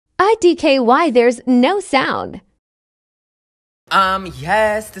IDKY, there's no sound.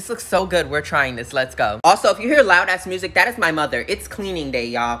 Yes, this looks so good. We're trying this. Let's go. Also, if you hear loud ass music, that is my mother. It's cleaning day,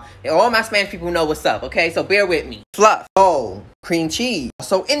 y'all. All my Spanish people know what's up, okay? So bear with me. Fluff, bowl, cream cheese.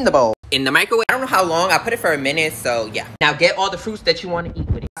 So in the bowl. In the microwave. I don't know how long. I put it for a minute, so yeah. Now get all the fruits that you want to eat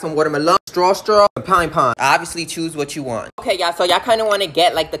with it. Some watermelon, straw, and pine. Obviously choose what you want. Okay, y'all, so y'all kind of want to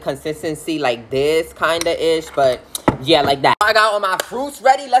get like the consistency like this kind of ish, but yeah, like that. I got all my fruits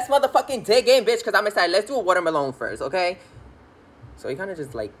ready. Let's motherfucking dig in, bitch, because I'm excited. Let's do a watermelon first, okay? So you kind of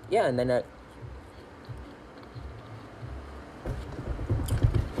just like, yeah, and then that.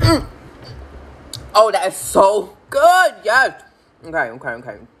 Oh, that is so good. Yes. Okay.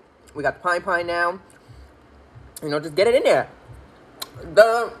 We got the pine now. You know, just get it in there.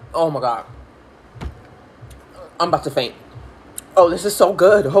 Oh my God. I'm about to faint. Oh, this is so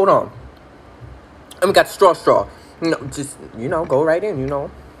good. Hold on. And we got the straw. You know, just, you know, go right in, you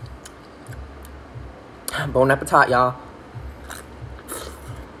know. Bon appetit, y'all.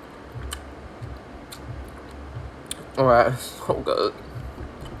 Alright, so good.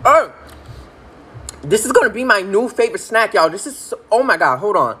 Oh! This is gonna be my new favorite snack, y'all. This is so, oh my God,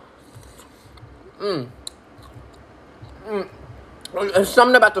 hold on.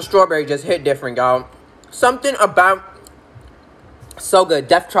 Something about the strawberry just hit different, y'all. Something about so good.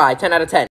 Def try, 10 out of 10.